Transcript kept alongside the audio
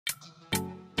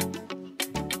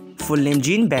Full name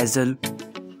Jean Bazil.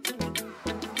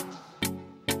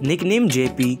 Nickname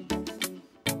JP.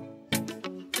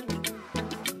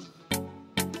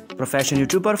 Profession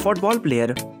YouTuber, football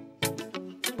player.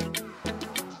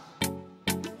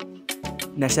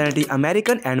 Nationality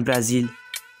American and Brazil.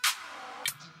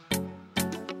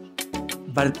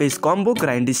 Birthplace Combo,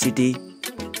 Grindy City.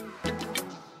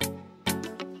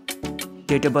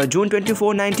 Date of birth June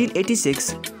 24,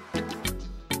 1986.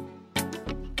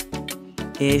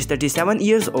 Age 37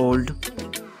 years old.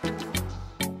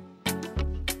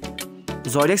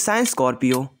 Zodiac sign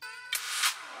Scorpio.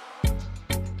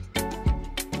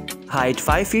 Height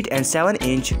 5 feet and 7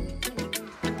 inch.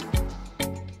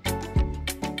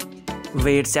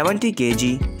 Weight 70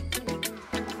 kg.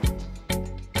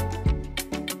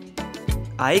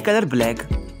 Eye color black.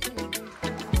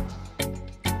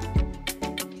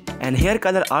 And hair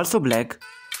color also black.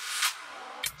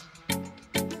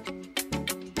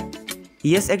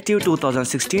 Years active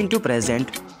 2016 to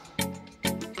present.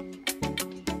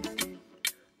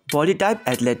 Body type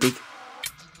athletic.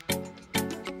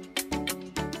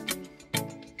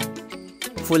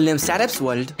 Full name Seraph's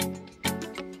World.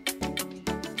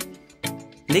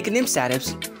 Nickname Seraph.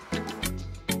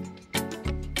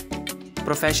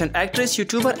 Profession actress,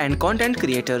 YouTuber and content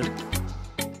creator.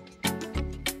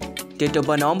 Date of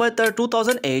birth November 3,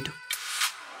 2008.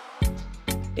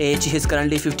 Age he is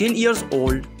currently 15 years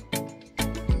old.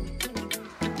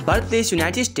 Birthplace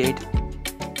United States.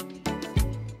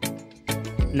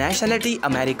 Nationality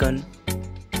American.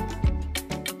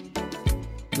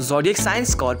 Zodiac sign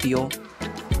Scorpio.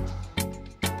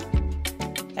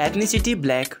 Ethnicity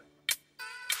black.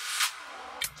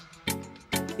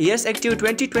 Years active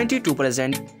 2020 to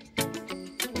present.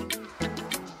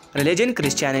 Religion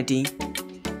Christianity.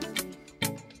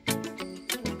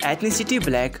 Ethnicity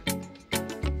black.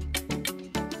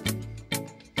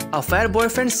 Affair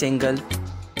boyfriend single.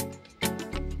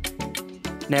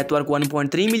 Net worth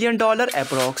 $1.3 million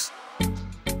approx.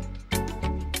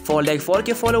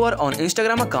 4,400,000 follower on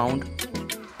Instagram account.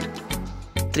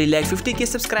 3,50,000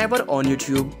 subscriber on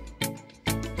YouTube.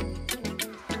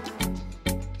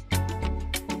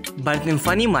 Birth name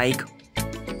Funnymike.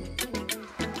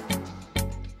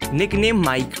 Nickname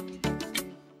Mike.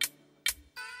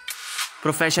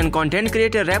 Profession content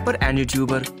creator, rapper and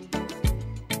YouTuber.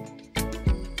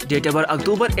 Date of birth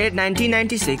October 8,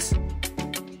 1996.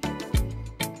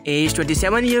 Age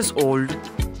 27 years old.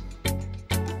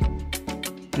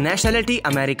 Nationality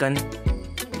American.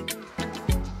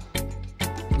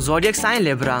 Zodiac sign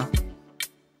Libra.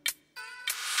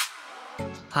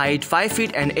 Height 5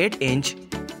 feet and 8 inch.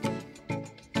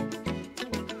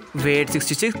 Weight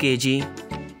 66 kg.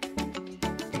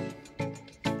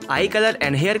 Eye color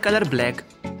and hair color black.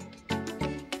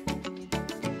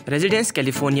 Residence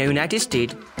California, United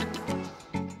States.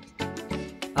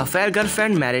 Affair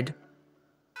girlfriend married.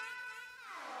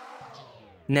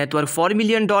 Net worth $4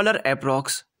 million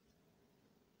approx.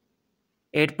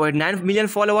 8.9 million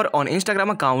follower on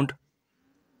Instagram account.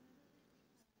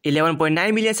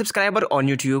 11.9 million subscriber on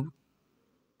YouTube.